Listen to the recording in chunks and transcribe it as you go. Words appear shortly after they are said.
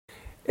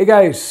Hey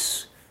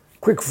guys,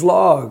 quick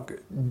vlog.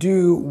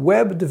 Do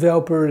web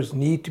developers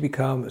need to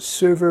become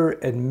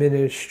server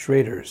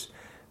administrators?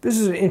 This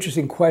is an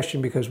interesting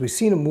question because we've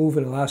seen a move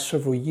in the last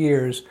several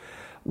years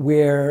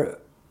where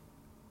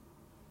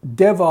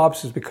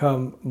DevOps has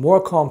become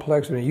more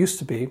complex than it used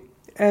to be,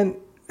 and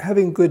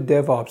having good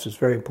DevOps is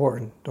very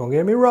important. Don't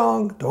get me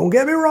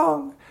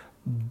wrong,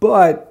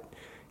 but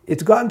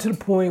it's gotten to the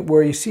point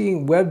where you're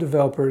seeing web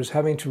developers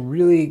having to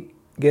really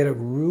get a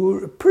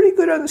pretty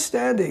good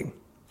understanding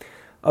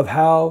of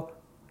how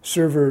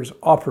servers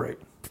operate.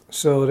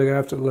 So they're going to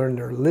have to learn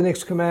their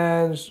Linux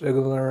commands, they're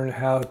going to learn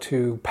how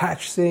to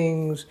patch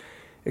things,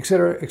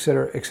 etc.,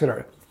 etc.,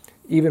 etc.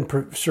 Even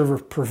server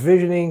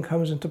provisioning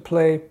comes into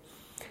play.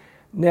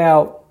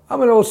 Now,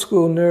 I'm an old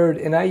school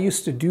nerd, and I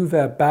used to do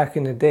that back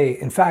in the day.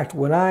 In fact,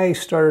 when I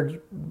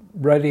started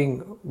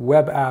writing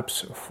web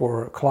apps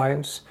for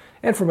clients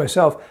and for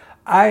myself,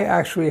 I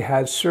actually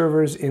had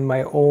servers in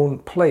my own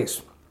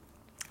place.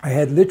 I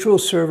had literal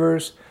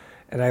servers,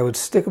 and I would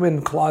stick them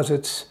in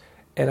closets,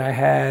 and I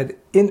had,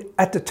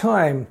 at the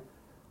time,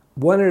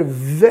 one of the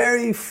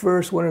very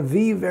first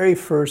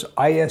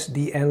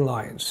ISDN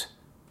lines.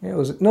 It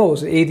was an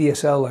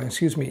ADSL line,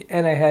 excuse me,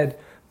 and I had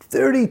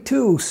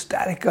 32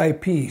 static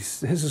IPs.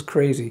 This is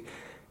crazy.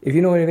 If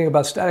you know anything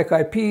about static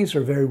IPs,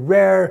 they're very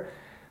rare.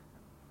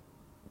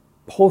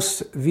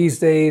 Hosts these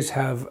days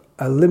have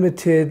a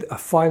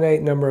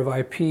finite number of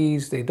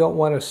IPs. They don't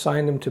want to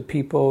assign them to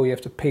people. You have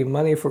to pay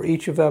money for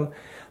each of them.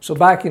 So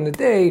back in the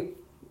day,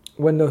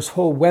 when this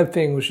whole web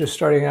thing was just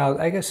starting out,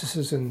 I guess this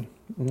is in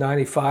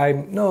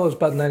 95, no, it was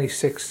about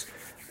 96.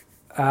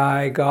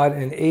 I got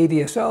an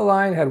ADSL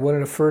line, had one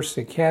of the first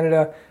in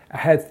Canada. I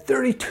had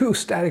 32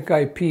 static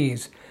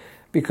IPs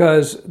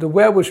because the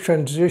web was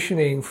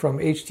transitioning from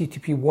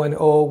HTTP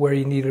 1.0, where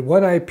you needed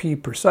one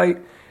IP per site,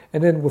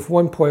 and then with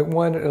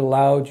 1.1, it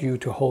allowed you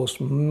to host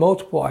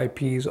multiple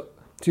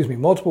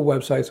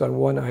websites on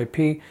one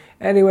IP.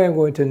 Anyway, I'm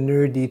going to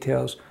nerd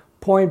details.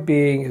 Point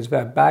being is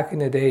that back in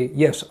the day,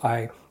 yes,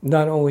 I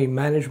not only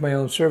managed my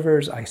own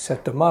servers, I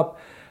set them up,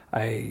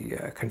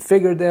 I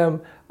configured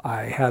them,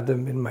 I had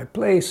them in my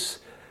place,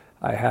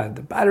 I had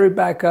the battery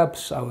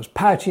backups, I was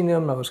patching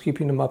them, I was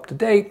keeping them up to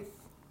date.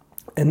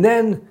 And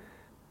then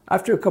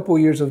after a couple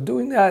of years of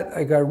doing that,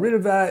 I got rid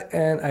of that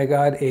and I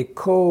got a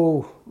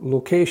co-host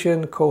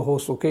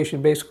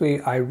location. Basically,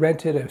 I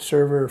rented a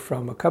server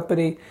from a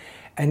company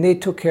and they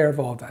took care of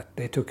all that.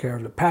 They took care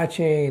of the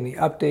patching, the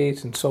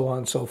updates, and so on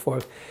and so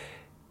forth.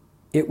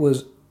 It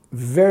was a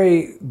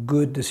very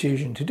good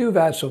decision to do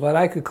that so that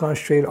I could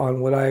concentrate on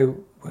what I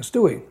was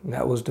doing. And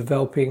that was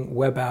developing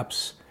web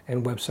apps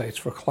and websites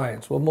for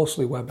clients. Well,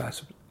 mostly web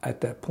apps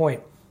at that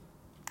point.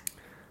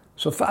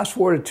 So fast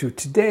forward to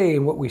today,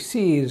 and what we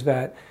see is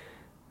that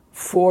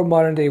for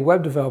modern day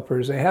web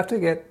developers, they have to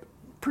get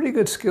pretty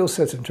good skill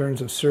sets in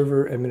terms of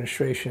server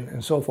administration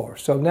and so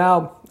forth. So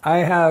now I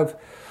have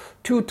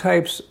two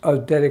types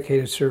of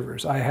dedicated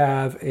servers. I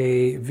have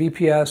a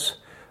VPS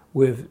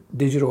with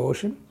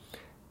DigitalOcean,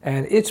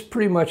 and it's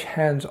pretty much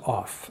hands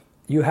off.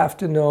 You have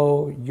to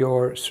know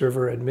your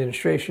server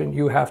administration.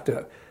 You have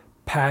to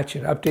patch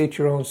and update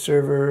your own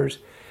servers.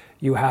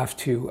 You have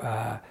to,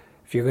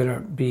 if you're going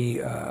to be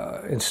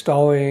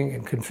installing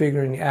and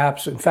configuring the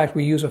apps. In fact,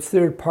 we use a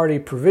third-party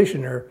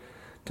provisioner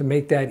to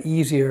make that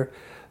easier.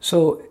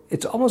 So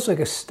it's almost like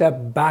a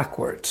step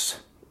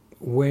backwards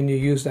when you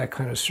use that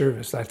kind of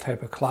service, that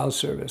type of cloud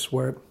service,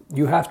 where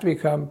you have to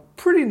become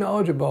pretty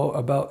knowledgeable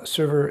about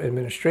server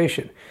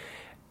administration.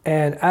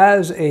 And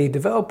as a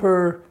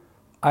developer,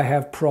 I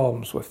have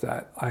problems with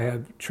that. I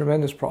have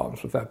tremendous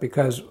problems with that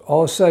because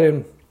all of a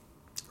sudden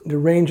the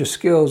range of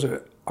skills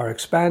are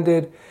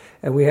expanded,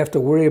 and we have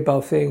to worry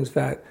about things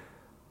that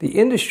the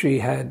industry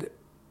had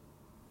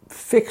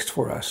fixed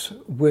for us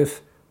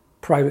with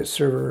private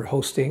server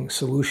hosting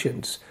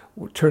solutions,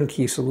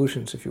 turnkey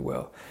solutions, if you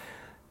will.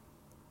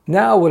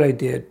 Now what I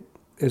did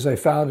is I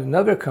found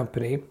another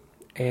company,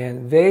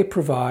 and they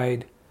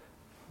provide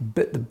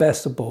the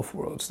best of both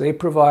worlds. They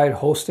provide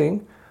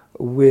hosting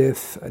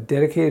with a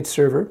dedicated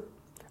server,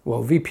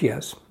 well,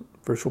 VPS,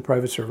 virtual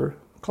private server,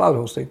 cloud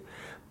hosting,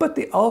 but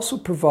they also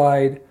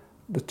provide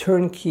the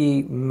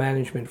turnkey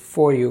management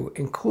for you,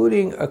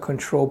 including a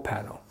control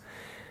panel.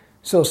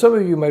 So some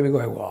of you might be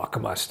going, well,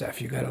 come on, Stef,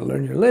 you got to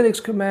learn your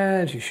Linux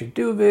commands, you should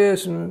do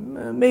this,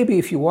 and maybe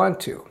if you want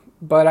to,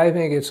 but I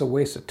think it's a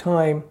waste of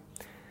time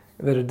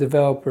that a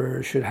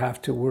developer should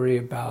have to worry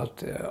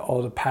about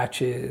all the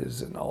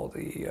patches and all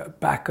the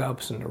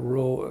backups and the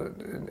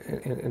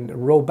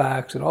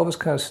rollbacks and all this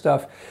kind of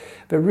stuff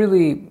that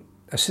really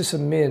a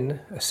system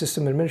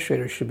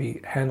administrator should be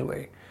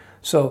handling.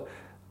 So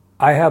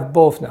I have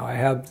both now. I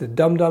have the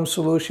dum-dum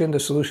solution, the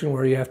solution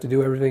where you have to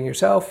do everything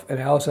yourself,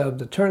 and I also have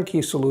the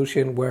turnkey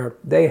solution where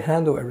they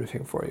handle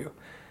everything for you.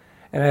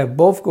 And I have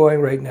both going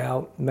right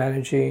now,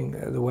 managing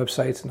the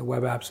websites and the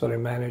web apps that I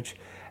manage.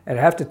 And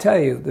I have to tell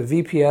you, the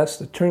VPS,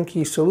 the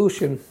turnkey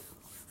solution,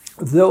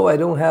 though I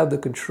don't have the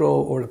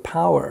control or the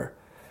power,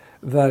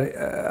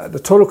 the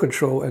total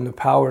control and the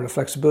power and the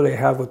flexibility I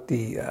have with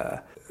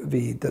the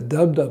the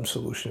dum-dum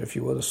solution, if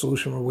you will, the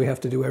solution where we have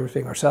to do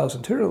everything ourselves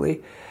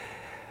internally,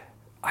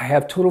 I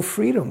have total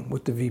freedom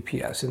with the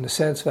VPS in the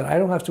sense that I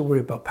don't have to worry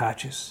about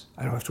patches.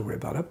 I don't have to worry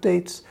about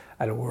updates.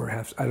 I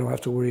don't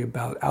have to worry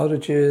about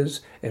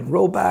outages and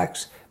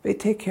rollbacks. They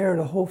take care of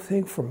the whole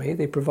thing for me.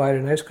 They provide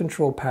a nice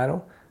control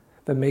panel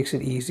that makes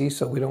it easy,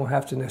 so we don't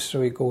have to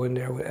necessarily go in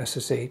there with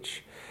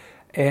SSH.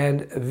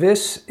 And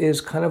this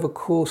is kind of a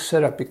cool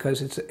setup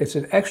because it's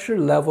an extra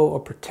level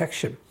of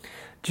protection,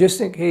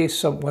 just in case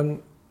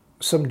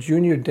some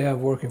junior dev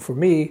working for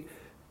me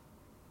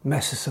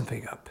messes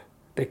something up.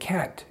 They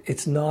can't.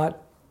 It's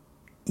not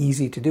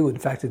easy to do. In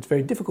fact, it's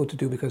very difficult to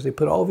do because they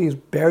put all these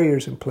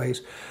barriers in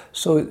place.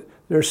 So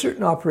there are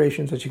certain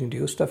operations that you can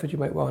do, stuff that you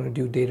might want to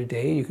do day to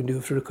day. You can do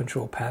it through the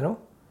control panel.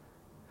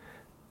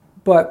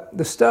 But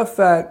the stuff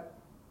that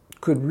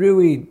could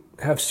really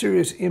have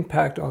serious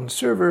impact on the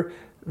server,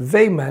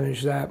 they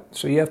manage that.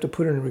 So you have to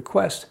put in a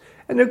request,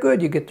 and they're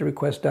good. You get the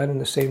request done in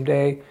the same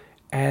day,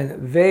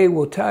 and they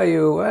will tell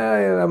you,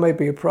 well, that might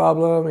be a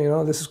problem. You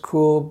know, this is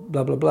cool,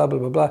 blah, blah, blah, blah,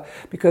 blah, blah.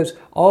 Because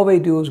all they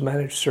do is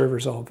manage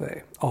servers all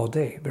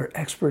day. They're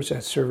experts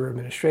at server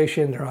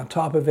administration. They're on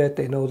top of it.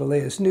 They know the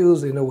latest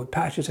news. They know what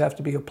patches have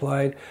to be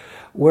applied.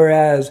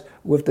 Whereas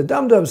with the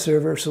dum-dum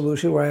server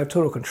solution, where I have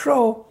total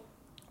control,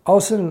 all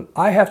of a sudden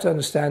I have to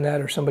understand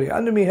that, or somebody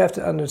under me have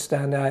to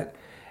understand that.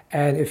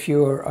 And if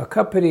you're a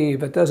company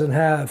that doesn't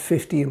have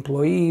 50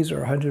 employees or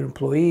 100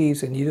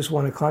 employees and you just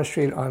want to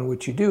concentrate on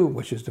what you do,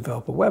 which is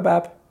develop a web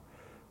app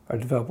or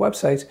develop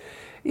websites,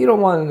 you don't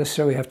want to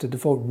necessarily have to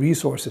devote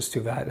resources to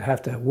that and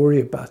have to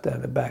worry about that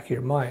in the back of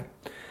your mind.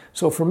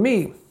 So for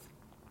me,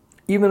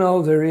 even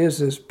though there is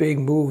this big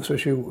move,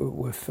 especially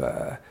with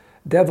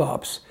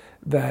DevOps,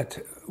 that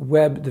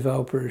web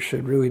developers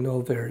should really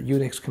know their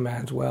Unix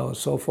commands well and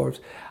so forth,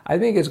 I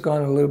think it's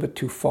gone a little bit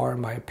too far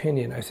in my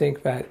opinion. I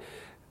think that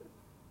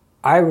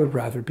I would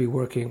rather be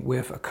working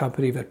with a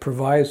company that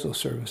provides those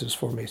services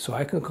for me so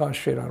I can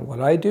concentrate on what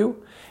I do,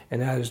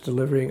 and that is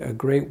delivering a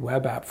great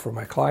web app for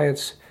my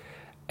clients,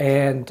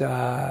 and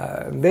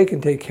they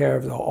can take care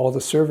of all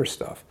the server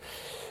stuff.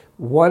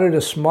 One of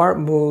the smart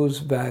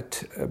moves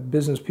that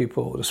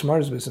the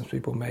smartest business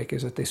people make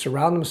is that they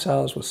surround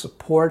themselves with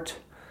support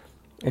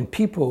and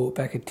people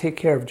that can take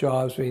care of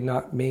jobs they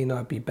may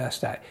not be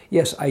best at.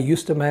 Yes, I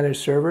used to manage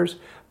servers,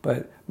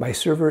 but my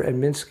server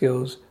admin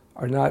skills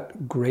are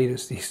not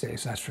greatest these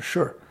days, that's for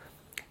sure.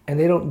 And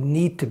they don't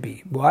need to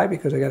be. Why?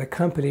 Because I got a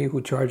company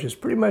who charges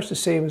pretty much the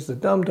same as the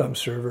dum-dum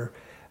server.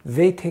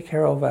 They take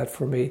care of all that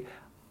for me.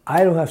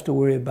 I don't have to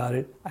worry about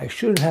it. I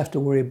shouldn't have to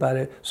worry about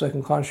it, so I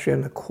can concentrate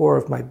on the core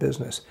of my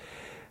business.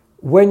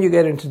 When you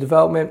get into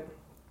development,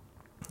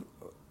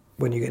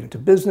 when you get into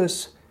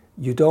business,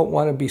 you don't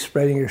want to be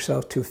spreading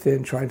yourself too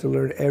thin, trying to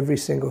learn every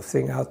single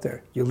thing out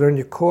there. You learn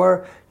your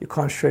core, you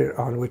concentrate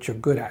on what you're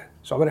good at.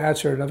 So I'm going to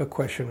answer another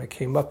question that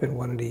came up in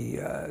one of the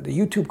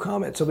YouTube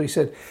comments. Somebody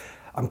said,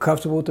 I'm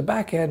comfortable with the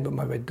back end,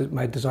 but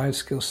my design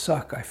skills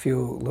suck. I feel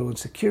a little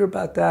insecure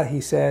about that.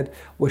 He said,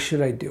 what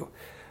should I do?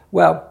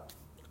 Well,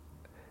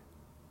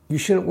 you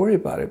shouldn't worry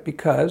about it,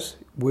 because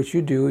what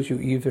you do is you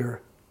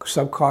either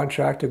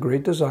subcontract a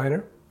great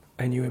designer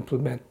and you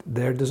implement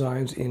their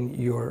designs in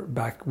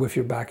with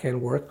your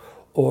back-end work,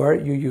 or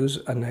you use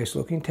a nice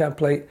looking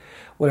template.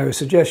 What I would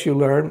suggest you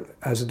learn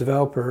as a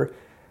developer,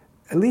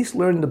 at least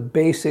learn the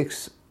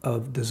basics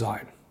of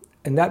design.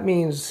 And that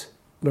means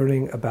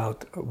learning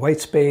about white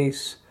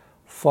space,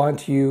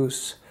 font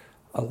use,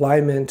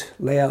 alignment,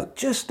 layout,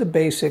 just the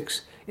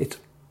basics. It's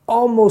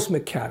almost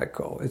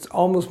mechanical. It's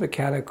almost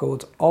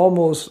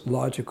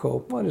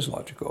logical. Well, it is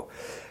logical.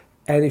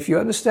 And if you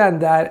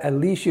understand that, at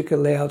least you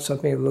can lay out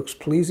something that looks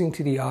pleasing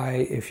to the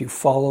eye if you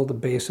follow the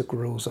basic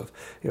rules of,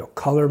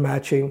 color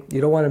matching.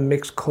 You don't want to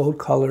mix cold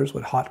colors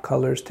with hot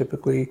colors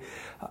typically.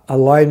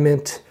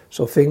 Alignment,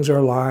 so things are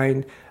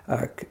aligned.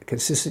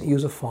 Consistent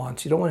use of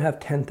fonts. You don't want to have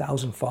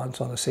 10,000 fonts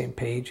on the same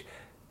page.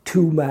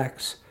 Two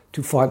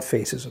font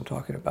faces I'm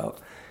talking about.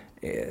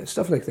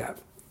 Stuff like that.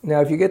 Now,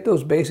 if you get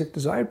those basic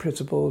design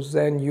principles,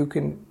 then you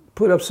can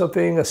put up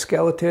something, a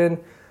skeleton,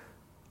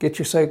 get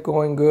your site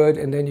going good,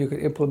 and then you can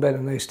implement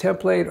a nice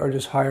template or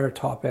just hire a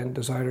top-end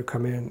designer,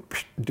 come in and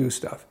do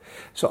stuff.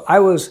 So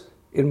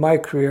in my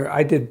career,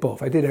 I did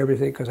both. I did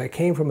everything because I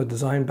came from a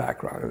design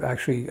background.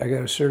 Actually, I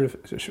got a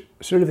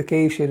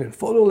certification in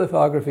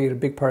photolithography, and a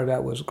big part of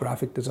that was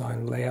graphic design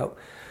and layout.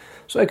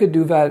 So I could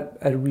do that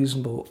at a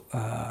reasonable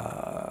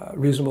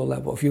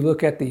level. If you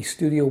look at the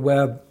Studio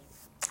Web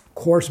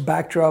course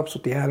backdrops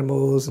with the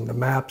animals and the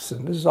maps,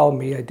 and this is all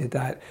me, I did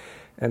that.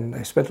 And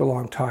I spent a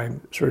long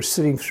time sort of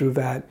sitting through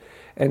that.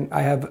 And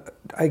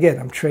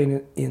I'm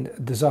trained in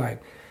design.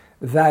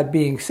 That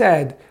being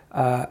said,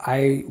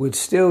 I would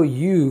still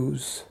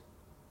use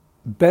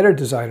better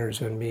designers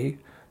than me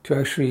to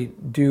actually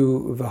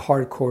do the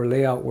hardcore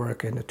layout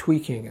work and the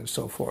tweaking and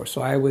so forth.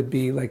 So I would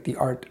be like the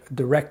art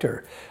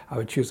director. I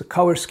would choose the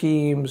color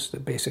schemes, the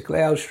basic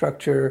layout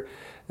structure,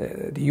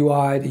 the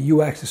UI, the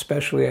UX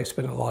especially. I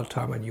spend a lot of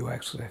time on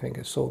UX because I think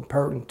it's so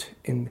important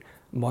in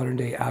modern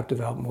day app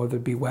development, whether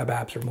it be web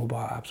apps or mobile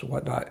apps or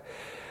whatnot.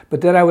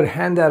 But then I would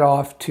hand that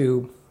off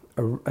to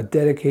a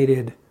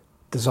dedicated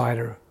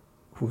designer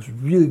who's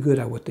really good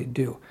at what they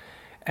do.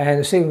 And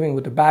the same thing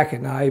with the back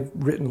end. Now, I've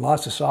written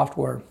lots of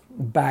software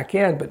back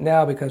end, but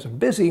now because I'm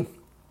busy,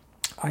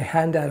 I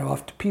hand that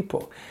off to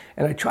people.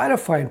 And I try to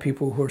find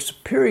people who are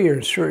superior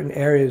in certain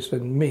areas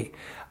than me.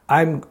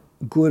 I'm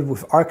good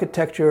with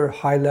architecture,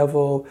 high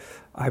level.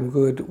 I'm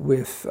good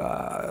with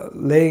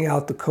laying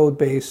out the code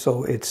base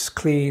so it's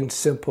clean,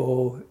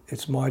 simple,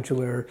 it's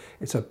modular,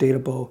 it's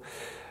updatable.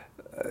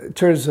 In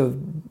terms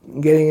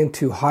of getting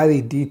into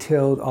highly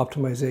detailed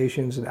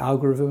optimizations and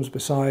algorithms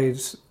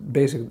besides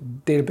basic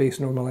database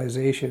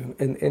normalization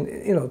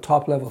and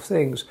top level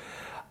things,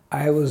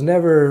 I was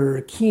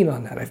never keen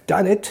on that. I've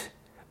done it,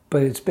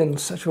 but it's been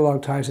such a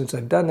long time since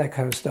I've done that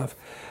kind of stuff.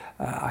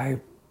 I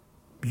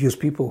use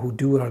people who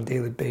do it on a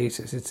daily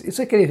basis. It's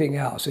like anything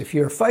else. If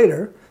you're a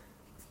fighter,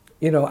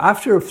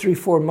 after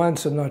 3-4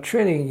 months of not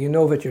training, you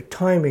know that your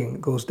timing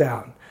goes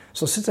down.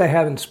 So since I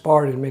haven't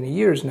sparred in many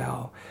years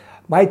now,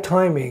 my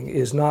timing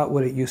is not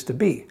what it used to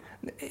be.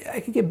 I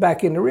could get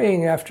back in the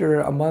ring after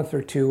a month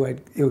or two,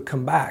 it would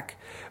come back.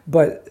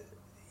 But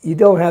you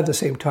don't have the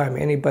same time.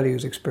 Anybody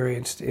who's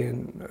experienced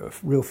in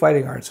real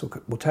fighting arts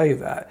will tell you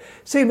that.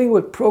 Same thing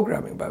with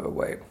programming, by the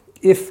way.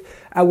 If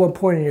at one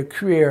point in your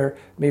career,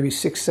 maybe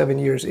 6-7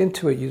 years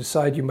into it, you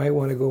decide you might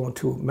want to go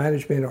into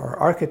management or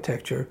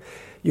architecture,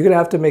 you're going to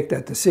have to make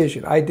that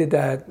decision. I did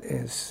that,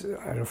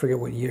 I don't forget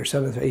what year,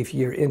 7th or 8th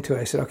year into it.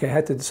 I said, okay, I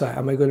had to decide,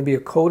 am I going to be a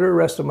coder the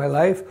rest of my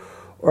life,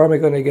 or am I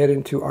going to get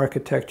into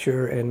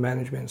architecture and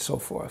management and so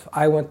forth?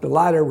 I went the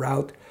latter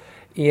route,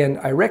 and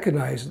I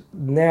recognize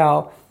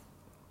now,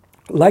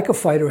 like a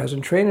fighter who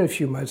hasn't trained in a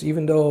few months,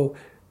 even though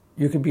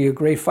you could be a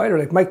great fighter,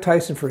 like Mike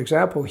Tyson, for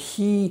example,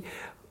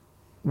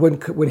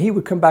 when he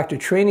would come back to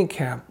training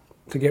camp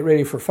to get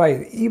ready for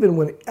fight, even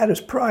when at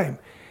his prime,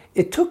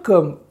 it took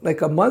him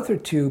like a month or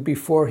two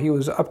before he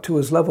was up to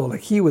his level. Like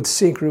he would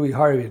sink really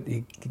hard,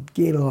 he'd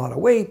gain a lot of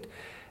weight,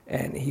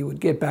 and he would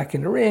get back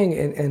in the ring.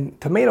 And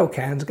tomato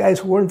cans, guys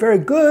who weren't very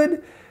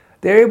good,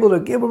 they're able to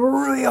give him a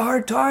really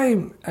hard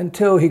time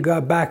until he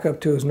got back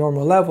up to his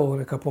normal level in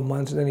a couple of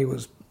months, and then he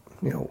was,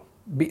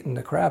 beating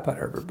the crap out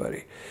of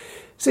everybody.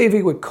 Same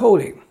thing with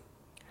coding.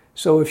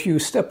 So if you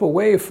step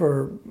away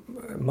for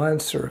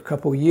months or a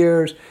couple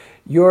years,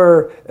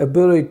 your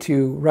ability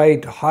to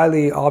write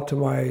highly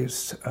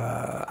optimized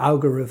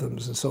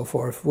algorithms and so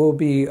forth will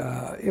be,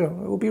 it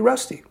will be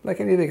rusty,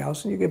 like anything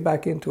else, and you get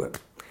back into it.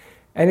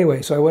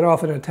 Anyway, so I went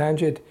off on a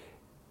tangent,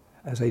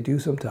 as I do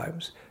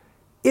sometimes.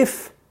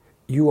 If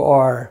you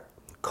are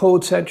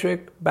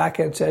code-centric,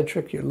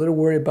 back-end-centric, you're a little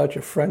worried about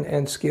your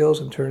front-end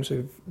skills in terms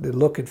of the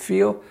look and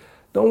feel,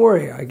 don't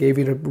worry, I gave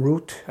you the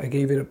route, I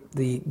gave you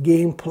the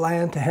game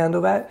plan to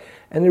handle that,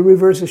 and the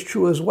reverse is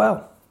true as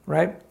well,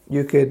 right?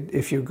 You could,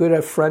 if you're good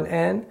at front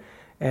end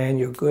and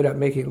you're good at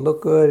making it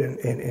look good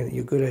and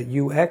you're good at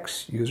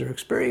UX, user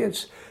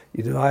experience,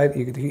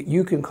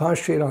 you can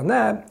concentrate on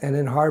that and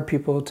then hire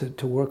people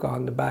to work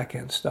on the back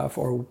end stuff,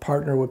 or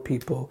partner with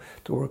people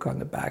to work on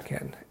the back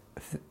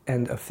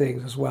end of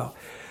things as well.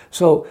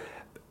 So,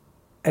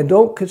 and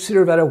don't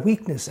consider that a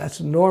weakness, that's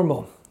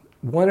normal.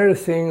 One of the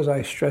things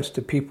I stress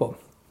to people,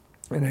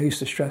 and I used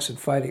to stress in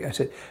fighting, I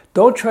said,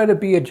 don't try to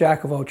be a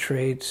jack of all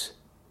trades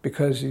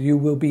because you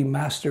will be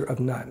master of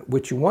none.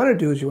 What you want to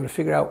do is you want to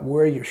figure out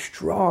where you're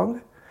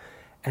strong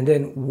and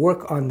then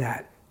work on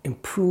that,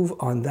 improve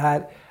on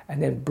that,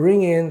 and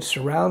then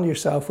surround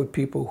yourself with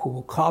people who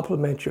will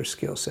complement your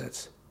skill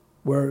sets,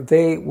 where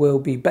they will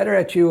be better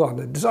at you on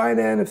the design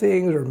end of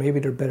things, or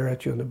maybe they're better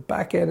at you on the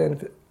back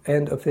end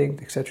of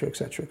things, etc.,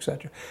 etc.,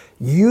 etc.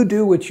 You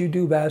do what you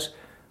do best,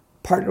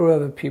 partner with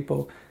other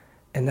people,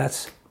 and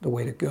that's the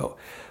way to go.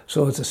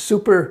 So it's a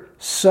super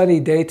sunny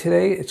day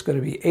today. It's going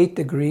to be 8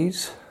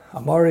 degrees.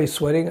 I'm already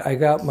sweating. I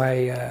got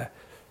my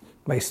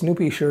my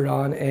Snoopy shirt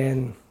on,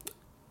 and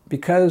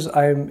because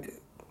I'm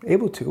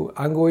able to,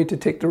 I'm going to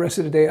take the rest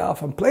of the day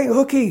off. I'm playing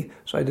hooky,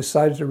 so I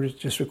decided to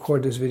just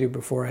record this video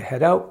before I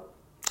head out.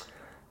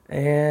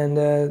 And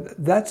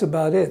that's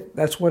about it.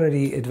 That's one of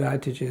the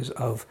advantages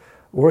of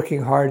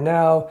working hard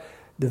now,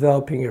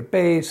 developing your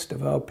base,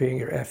 developing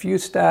your FU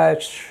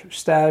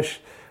stash,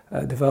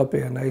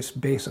 developing a nice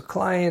base of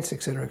clients,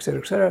 et cetera, et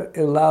cetera, et cetera.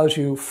 It allows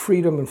you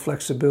freedom and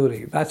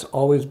flexibility. That's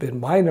always been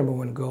my number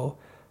one goal,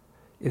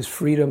 is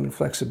freedom and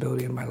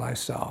flexibility in my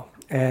lifestyle.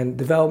 And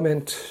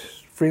development,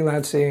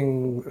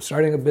 freelancing,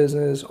 starting a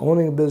business,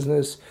 owning a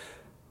business,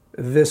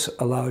 this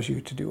allows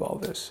you to do all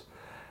this.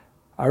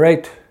 All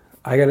right,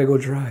 I gotta go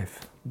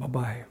drive.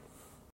 Bye-bye.